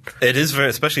London. It is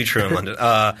especially true in London.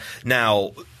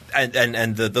 Now,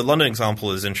 and the London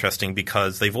example is interesting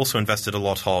because they've also invested a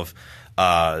lot of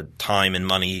time and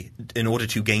money in order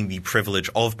to gain the privilege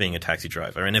of being a taxi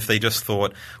driver. And if they just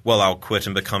thought, well, I'll quit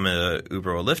and become a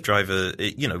Uber or Lyft driver,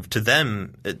 to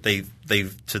them,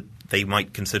 they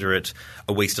might consider it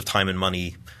a waste of time and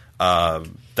money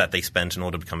that they spent in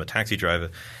order to become a taxi driver.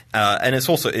 And it's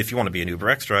also, if you want to be an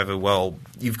UberX driver, well,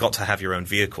 you've got to have your own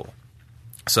vehicle.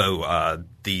 So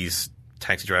these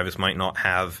taxi drivers might not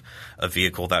have a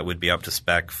vehicle that would be up to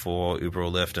spec for Uber or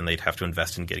Lyft, and they'd have to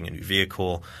invest in getting a new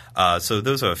vehicle. So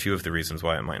those are a few of the reasons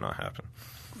why it might not happen.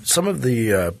 Some of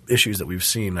the issues that we've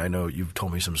seen, I know you've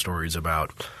told me some stories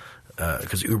about,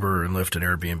 because Uber and Lyft and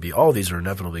Airbnb, all of these are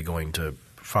inevitably going to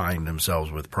find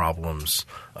themselves with problems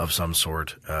of some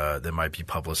sort that might be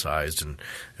publicized. And,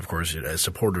 of course, as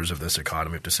supporters of this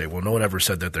economy, we have to say, well, no one ever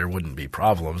said that there wouldn't be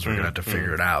problems. We're going to have to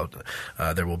figure it out.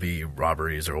 There will be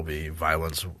robberies. There will be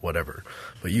violence, whatever.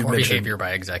 But you mentioned behavior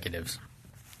by executives.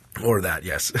 Or that,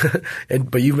 yes.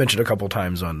 But you've mentioned a couple of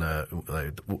times on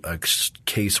a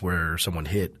case where someone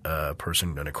hit a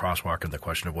person in a crosswalk and the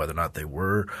question of whether or not they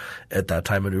were at that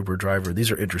time an Uber driver. These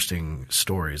are interesting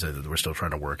stories that we're still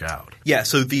trying to work out. Yeah,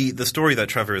 so the story that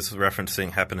Trevor is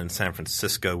referencing happened in San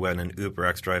Francisco when an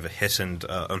UberX driver hit and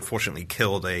unfortunately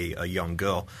killed a young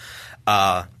girl.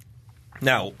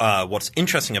 Now, what's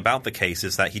interesting about the case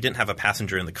is that he didn't have a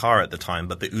passenger in the car at the time,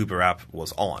 but the Uber app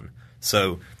was on.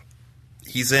 So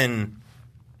he's in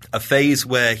a phase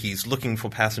where he's looking for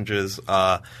passengers,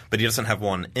 but he doesn't have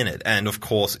one in it. And, of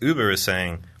course, Uber is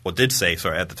saying – or did say,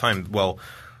 sorry, at the time, well,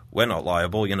 we're not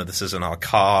liable. You know, this isn't our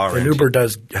car. And Uber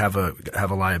does have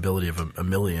a liability of $1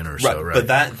 million or so, right? But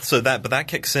that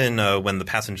kicks in when the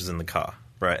passenger's in the car.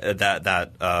 Right, that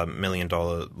 $1 million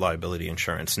liability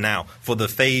insurance. Now, for the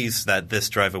phase that this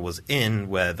driver was in,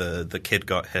 where the kid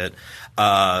got hit,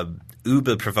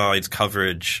 Uber provides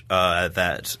coverage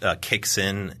that kicks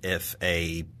in if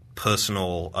a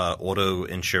personal auto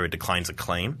insurer declines a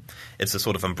claim. It's a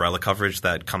sort of umbrella coverage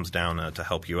that comes down to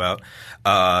help you out.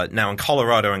 Now, in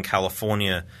Colorado and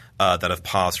California that have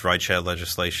passed rideshare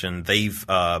legislation, they've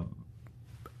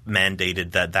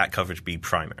mandated that coverage be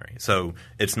primary. So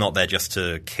it's not there just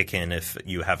to kick in if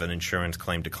you have an insurance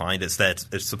claim declined. It's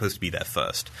supposed to be there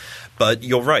first. But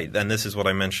you're right, and this is what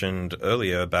I mentioned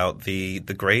earlier about the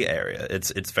gray area.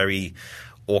 It's very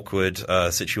awkward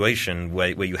situation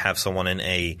where you have someone in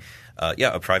a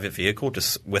private vehicle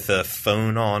just with a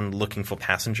phone on looking for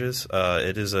passengers.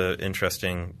 It is an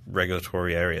interesting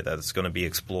regulatory area that's going to be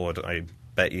explored, I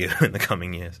bet you, in the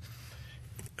coming years.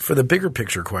 For the bigger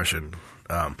picture question,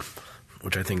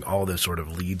 which I think all this sort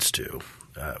of leads to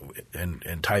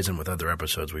and ties in with other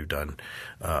episodes we've done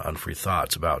on Free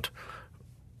Thoughts about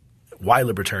why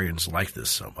libertarians like this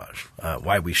so much,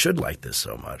 why we should like this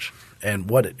so much, and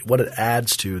what it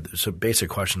adds to some basic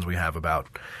questions we have about,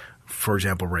 for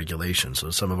example, regulation. So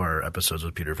some of our episodes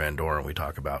with Peter Van Doren, we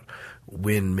talk about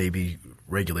when maybe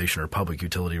regulation or public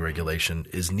utility regulation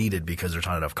is needed because there's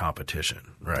not enough competition,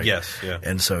 right? Yes, yeah.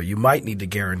 And so you might need to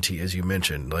guarantee, as you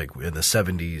mentioned, like in the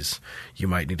 70s, you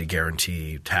might need to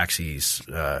guarantee taxis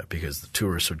because the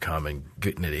tourists would come and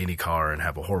get into any car and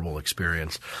have a horrible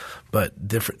experience. But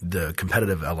the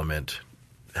competitive element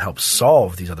helps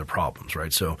solve these other problems,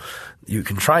 right? So you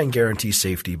can try and guarantee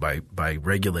safety by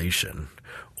regulation,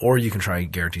 or you can try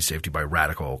and guarantee safety by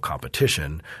radical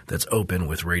competition that's open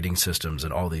with rating systems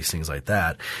and all these things like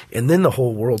that. And then the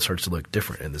whole world starts to look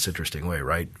different in this interesting way,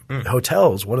 right?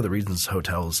 Hotels, one of the reasons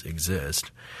hotels exist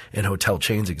and hotel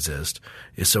chains exist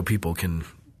is so people can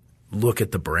look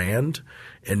at the brand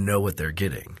and know what they're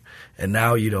getting. And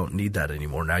now you don't need that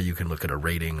anymore. Now you can look at a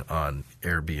rating on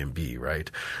Airbnb, right?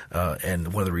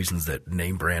 And one of the reasons that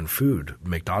name brand food,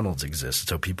 McDonald's, exists,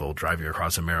 so people driving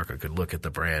across America could look at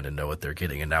the brand and know what they're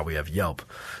getting. And now we have Yelp.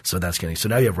 So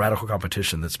now you have radical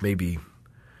competition that's maybe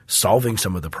solving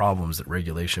some of the problems that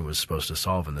regulation was supposed to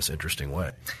solve in this interesting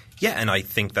way. Yeah, and I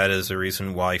think that is a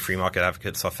reason why free market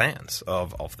advocates are fans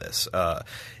of this.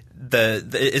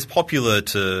 It's popular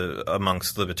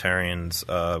amongst libertarians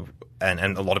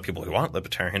and a lot of people who aren't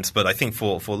libertarians, but I think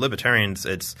for libertarians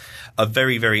it's a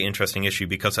very, very interesting issue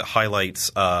because it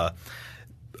highlights a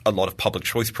lot of public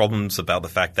choice problems about the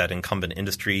fact that incumbent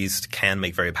industries can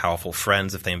make very powerful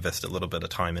friends if they invest a little bit of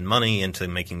time and money into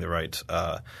making the right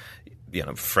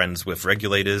friends with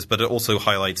regulators. But it also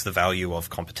highlights the value of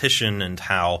competition and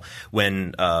how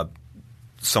when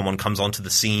someone comes onto the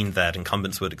scene that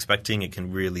incumbents weren't expecting, it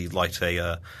can really light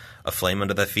a flame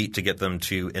under their feet to get them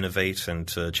to innovate and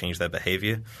to change their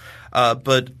behavior.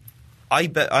 But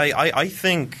I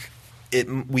think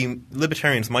we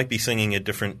libertarians might be singing a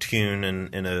different tune in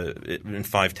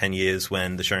 5-10 years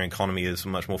when the sharing economy is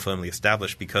much more firmly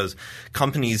established, because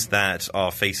companies that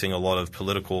are facing a lot of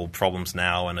political problems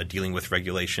now and are dealing with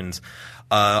regulations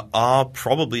are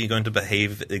probably going to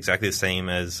behave exactly the same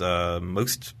as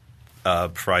most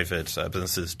private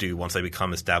businesses do once they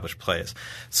become established players.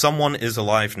 Someone is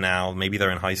alive now, maybe they're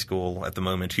in high school at the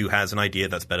moment, who has an idea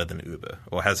that's better than Uber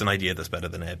or has an idea that's better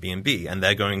than Airbnb, and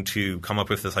they're going to come up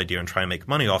with this idea and try and make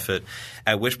money off it,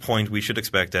 at which point we should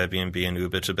expect Airbnb and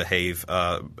Uber to behave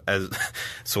as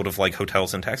sort of like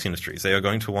hotels and taxi industries. They are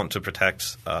going to want to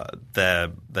protect their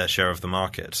share of the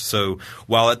market. So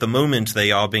while at the moment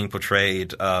they are being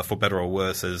portrayed, for better or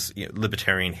worse, as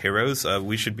libertarian heroes,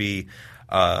 we should be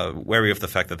wary of the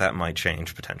fact that might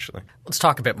change potentially. Let's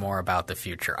talk a bit more about the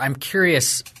future. I'm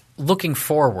curious, looking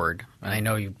forward, and I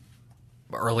know you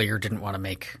earlier didn't want to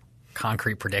make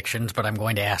concrete predictions, but I'm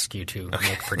going to ask you to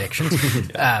make predictions.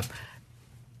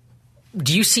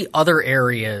 Do you see other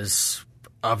areas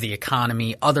of the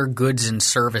economy, other goods and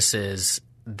services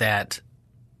that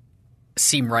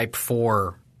seem ripe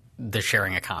for the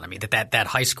sharing economy, that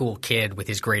high school kid with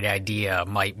his great idea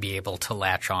might be able to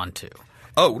latch on to?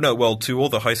 Oh, no. Well, to all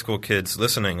the high school kids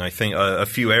listening, I think a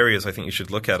few areas I think you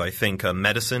should look at. I think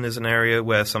medicine is an area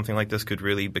where something like this could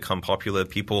really become popular.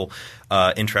 People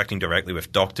interacting directly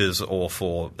with doctors, or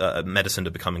for medicine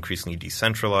to become increasingly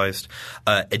decentralized.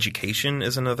 Education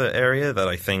is another area that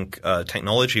I think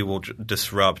technology will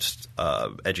disrupt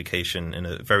education in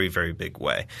a very, very big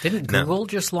way. Didn't Google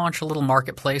just launch a little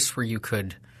marketplace where you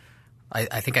could –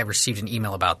 I think I received an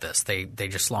email about this. They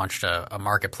just launched a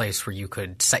marketplace where you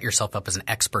could set yourself up as an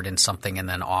expert in something and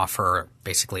then offer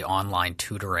basically online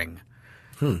tutoring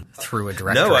through a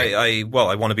directory. No,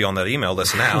 I want to be on that email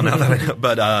list now that I know.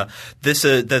 But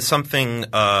there's something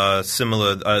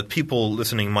similar. People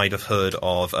listening might have heard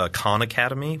of Khan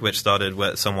Academy, which started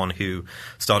with someone who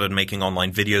started making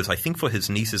online videos, I think for his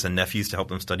nieces and nephews to help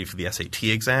them study for the SAT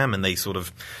exam, and they sort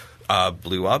of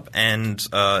blew up, and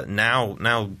now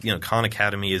Khan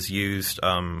Academy is used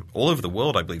all over the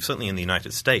world, I believe, certainly in the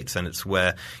United States, and it's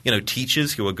where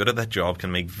teachers who are good at their job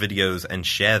can make videos and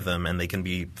share them, and they can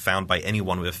be found by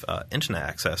anyone with internet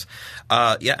access.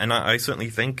 And I certainly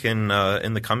think in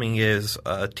the coming years,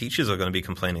 teachers are going to be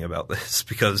complaining about this,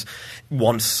 because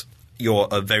once you're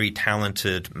a very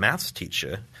talented maths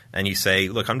teacher and you say,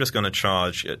 look, I'm just going to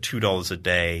charge $2 a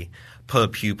day per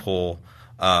pupil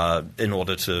in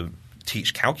order to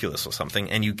teach calculus or something,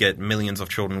 and you get millions of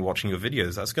children watching your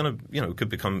videos, that's going to could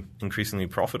become increasingly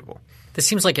profitable. This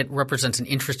seems like it represents an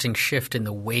interesting shift in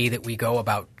the way that we go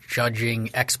about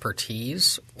judging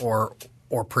expertise or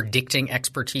predicting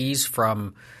expertise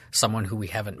from someone who we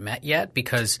haven't met yet,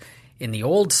 because in the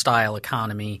old style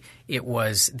economy, it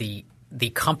was the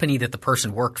company that the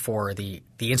person worked for, the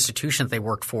institution that they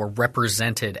worked for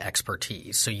represented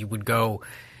expertise. So you would go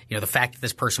 – the fact that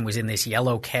this person was in this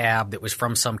yellow cab that was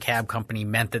from some cab company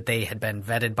meant that they had been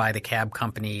vetted by the cab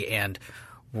company and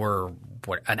were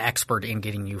an expert in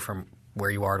getting you from where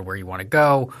you are to where you want to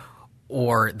go.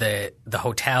 Or the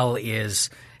hotel has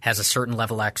a certain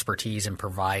level of expertise in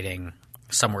providing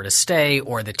somewhere to stay.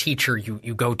 Or the teacher,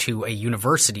 you go to a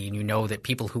university and you know that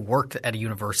people who work at a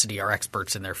university are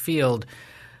experts in their field.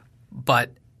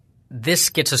 But this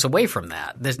gets us away from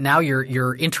that. Now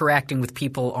you're interacting with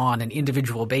people on an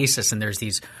individual basis, and there's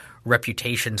these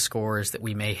reputation scores that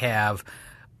we may have.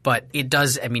 But it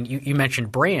does – I mean, you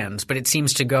mentioned brands, but it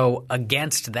seems to go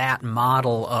against that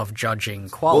model of judging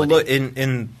quality. Well, look,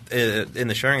 in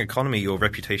the sharing economy, your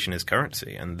reputation is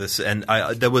currency. And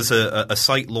there was a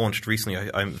site launched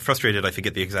recently. I'm frustrated I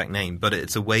forget the exact name, but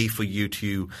it's a way for you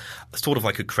to sort of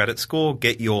like a credit score,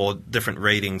 get your different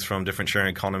ratings from different sharing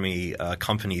economy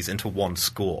companies into one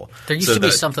score. There used to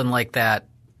be something like that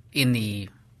in the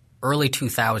 – early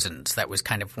 2000s, that was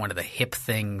kind of one of the hip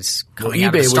things coming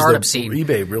out of the startup scene.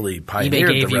 eBay really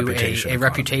pioneered eBay gave the reputation. You a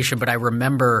reputation, but I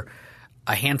remember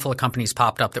a handful of companies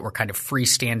popped up that were kind of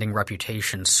freestanding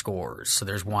reputation scores. So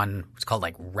there's one, it's called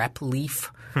like RepLeaf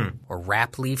or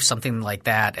RapLeaf, something like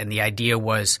that. And the idea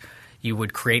was you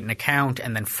would create an account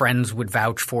and then friends would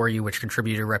vouch for you, which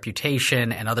contributed to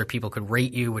reputation, and other people could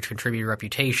rate you, which contributed to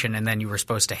reputation, and then you were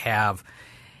supposed to have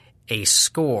a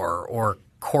score. Or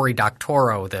Cory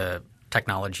Doctorow, the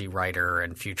technology writer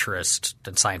and futurist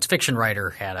and science fiction writer,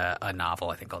 had a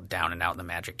novel I think called Down and Out in the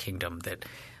Magic Kingdom that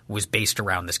was based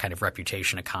around this kind of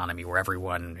reputation economy where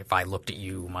everyone, if I looked at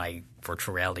you, my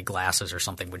virtual reality glasses or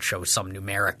something would show some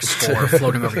numeric score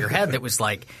floating over your head that was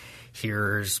like,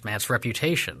 here's Matt's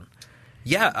reputation.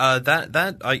 Yeah,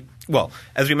 well,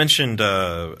 as we mentioned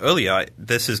earlier,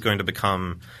 this is going to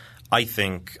become, I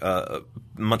think, a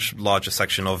much larger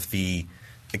section of the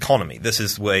economy. This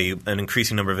is where an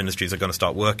increasing number of industries are going to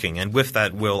start working, and with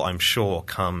that will, I'm sure,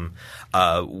 come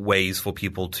ways for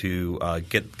people to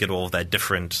get all of their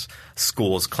different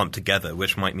scores clumped together,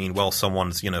 which might mean, well,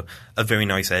 someone's a very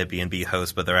nice Airbnb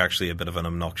host, but they're actually a bit of an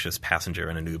obnoxious passenger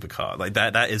in an Uber car. Like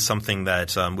that is something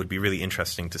that would be really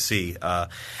interesting to see,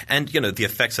 and the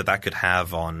effects that could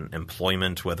have on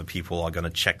employment, whether people are going to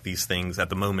check these things. At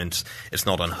the moment, it's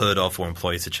not unheard of for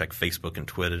employees to check Facebook and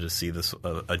Twitter to see this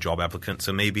a job applicant.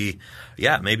 So maybe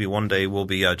one day we'll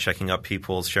be checking up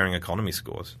people's sharing economy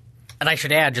scores. And I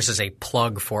should add, just as a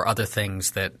plug for other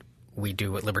things that we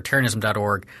do at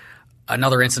libertarianism.org,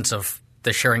 another instance of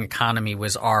the sharing economy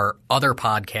was our other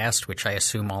podcast, which I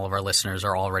assume all of our listeners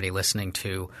are already listening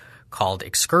to, called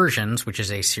Excursions, which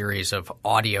is a series of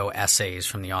audio essays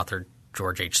from the author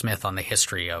George H. Smith on the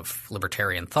history of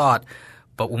libertarian thought.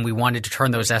 But when we wanted to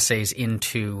turn those essays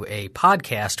into a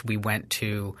podcast, we went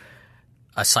to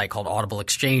a site called Audible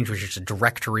Exchange, which is a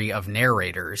directory of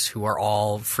narrators who are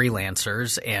all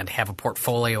freelancers and have a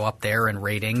portfolio up there and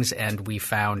ratings. And we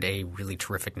found a really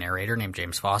terrific narrator named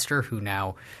James Foster who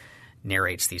now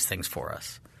narrates these things for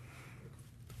us.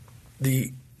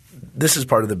 This is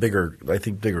part of the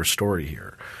bigger story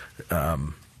here.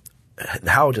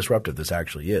 How disruptive this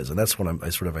actually is. And that's what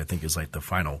I think is like the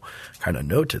final kind of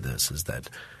note to this is that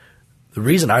the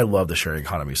reason I love the sharing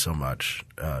economy so much,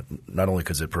 not only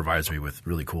because it provides me with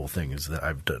really cool things that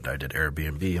I did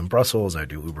Airbnb in Brussels, I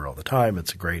do Uber all the time,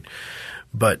 it's great,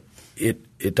 but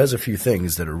it does a few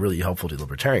things that are really helpful to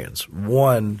libertarians.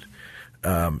 One,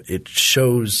 it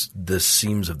shows the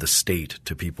seams of the state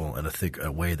to people in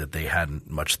a way that they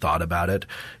hadn't much thought about it,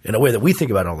 in a way that we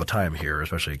think about it all the time here,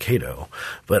 especially at Cato.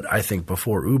 But I think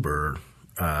before Uber,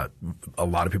 a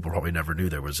lot of people probably never knew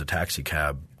there was a taxi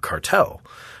cab cartel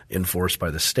enforced by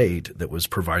the state that was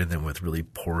providing them with really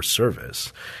poor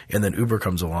service. And then Uber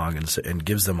comes along and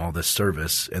gives them all this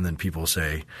service, and then people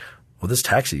say, well, this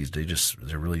taxis, they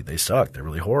suck. They're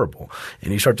really horrible.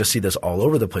 And you start to see this all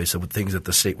over the place of things that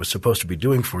the state was supposed to be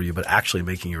doing for you, but actually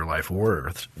making your life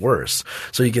worse.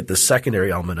 So you get the secondary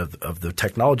element of the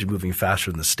technology moving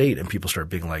faster than the state, and people start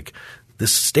being like,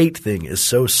 this state thing is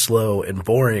so slow and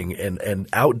boring and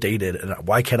outdated. And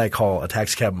why can't I call a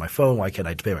taxi cab on my phone? Why can't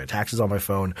I pay my taxes on my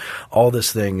phone? All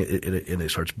this thing, and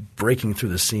it starts breaking through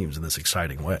the seams in this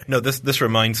exciting way. No, this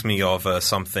reminds me of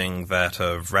something that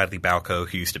Radley Balco,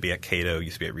 who used to be at Cato,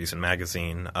 used to be at Reason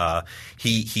Magazine.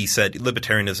 He said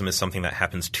libertarianism is something that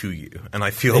happens to you, and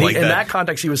I feel like in that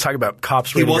context, he was talking about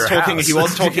cops. He was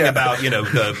talking about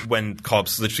when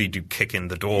cops literally do kick in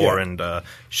the door and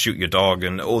shoot your dog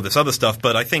and all this other stuff.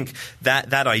 But I think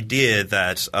that idea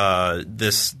that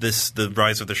the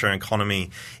rise of the sharing economy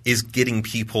is getting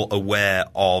people aware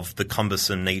of the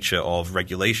cumbersome nature of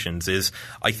regulations is,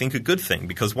 I think, a good thing,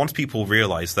 because once people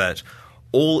realize that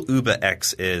all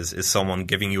UberX is someone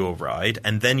giving you a ride,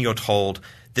 and then you're told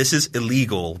this is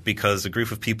illegal because a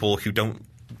group of people who don't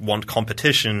want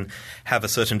competition have a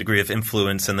certain degree of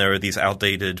influence, and there are these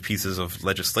outdated pieces of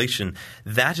legislation,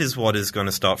 that is what is going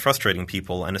to start frustrating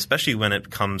people, and especially when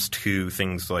it comes to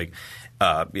things like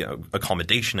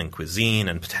accommodation and cuisine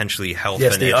and potentially health.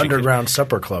 Yes, and the underground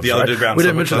supper clubs. The underground we supper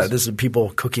didn't mention clubs. that. This is people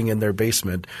cooking in their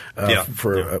basement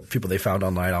for people they found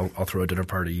online. I'll throw a dinner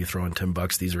party. You throw in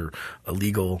 $10. These are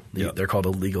illegal. They're called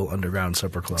illegal underground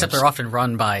supper clubs. Except they're often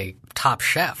run by top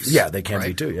chefs. Yeah, they can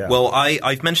be too. Yeah. Well,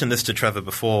 I've mentioned this to Trevor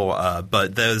before,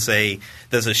 but there's a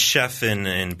chef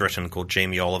in Britain called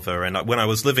Jamie Oliver, and when I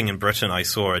was living in Britain, I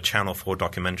saw a Channel 4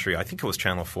 documentary. I think it was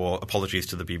Channel 4. Apologies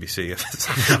to the BBC,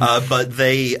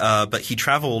 but he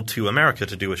traveled to America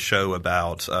to do a show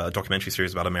about a documentary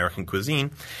series about American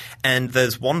cuisine, and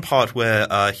there's one part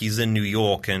where he's in New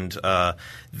York and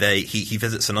he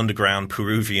visits an underground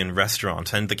Peruvian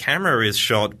restaurant, and the camera is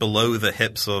shot below the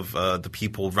hips of the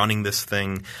people running this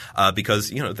thing because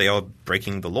they are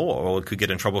breaking the law or could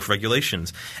get in trouble for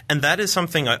regulations. And that is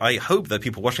something I hope that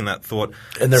people watching that thought.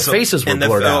 And their faces were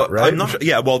blurred out, right? I'm not sure.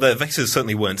 Yeah, well, their faces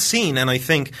certainly weren't seen, and I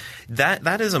think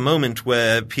that is a moment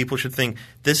where people should think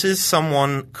this is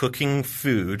someone cooking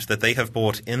food that they have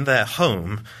bought in their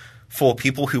home for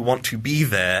people who want to be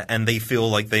there, and they feel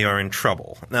like they are in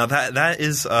trouble. Now, that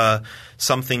is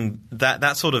something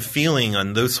that sort of feeling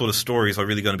and those sort of stories are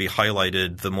really going to be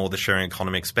highlighted the more the sharing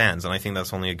economy expands, and I think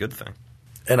that's only a good thing.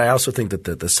 And I also think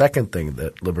that the second thing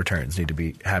that libertarians need to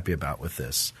be happy about with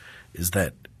this is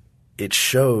that it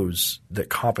shows that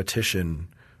competition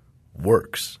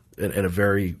works. In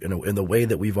the way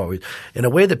that we've always – in a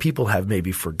way that people have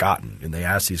maybe forgotten, and they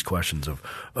ask these questions of,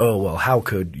 oh, well, how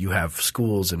could you have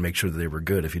schools and make sure that they were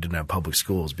good if you didn't have public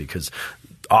schools? Because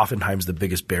oftentimes the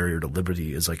biggest barrier to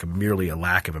liberty is like merely a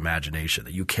lack of imagination,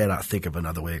 that you cannot think of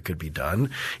another way it could be done.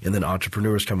 And then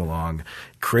entrepreneurs come along,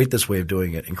 create this way of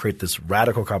doing it, and create this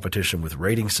radical competition with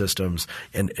rating systems,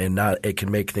 and it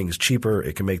can make things cheaper,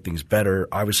 it can make things better,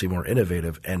 obviously more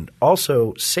innovative, and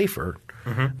also safer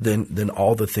than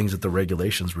all the things that the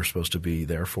regulations were supposed to be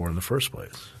there for in the first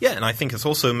place. Yeah, and I think it's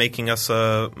also making us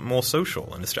more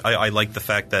social. And I like the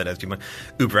fact that, as you mentioned,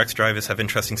 UberX drivers have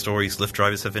interesting stories, Lyft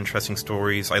drivers have interesting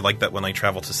stories. I like that when I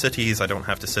travel to cities, I don't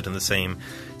have to sit in the same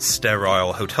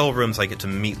sterile hotel rooms. I get to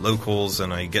meet locals,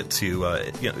 and I get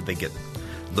to they get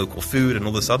local food and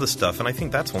all this other stuff. And I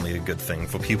think that's only a good thing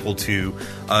for people to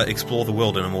explore the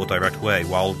world in a more direct way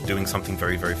while doing something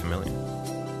very, very familiar.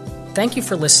 Thank you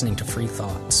for listening to Free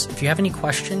Thoughts. If you have any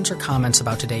questions or comments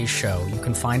about today's show, you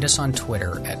can find us on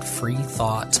Twitter at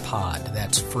FreeThoughtsPod.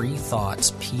 That's Free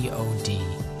Thoughts, P-O-D.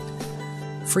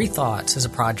 Free Thoughts is a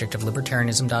project of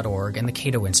libertarianism.org and the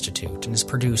Cato Institute and is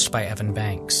produced by Evan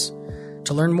Banks.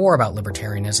 To learn more about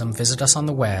libertarianism, visit us on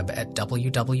the web at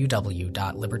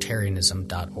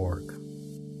www.libertarianism.org.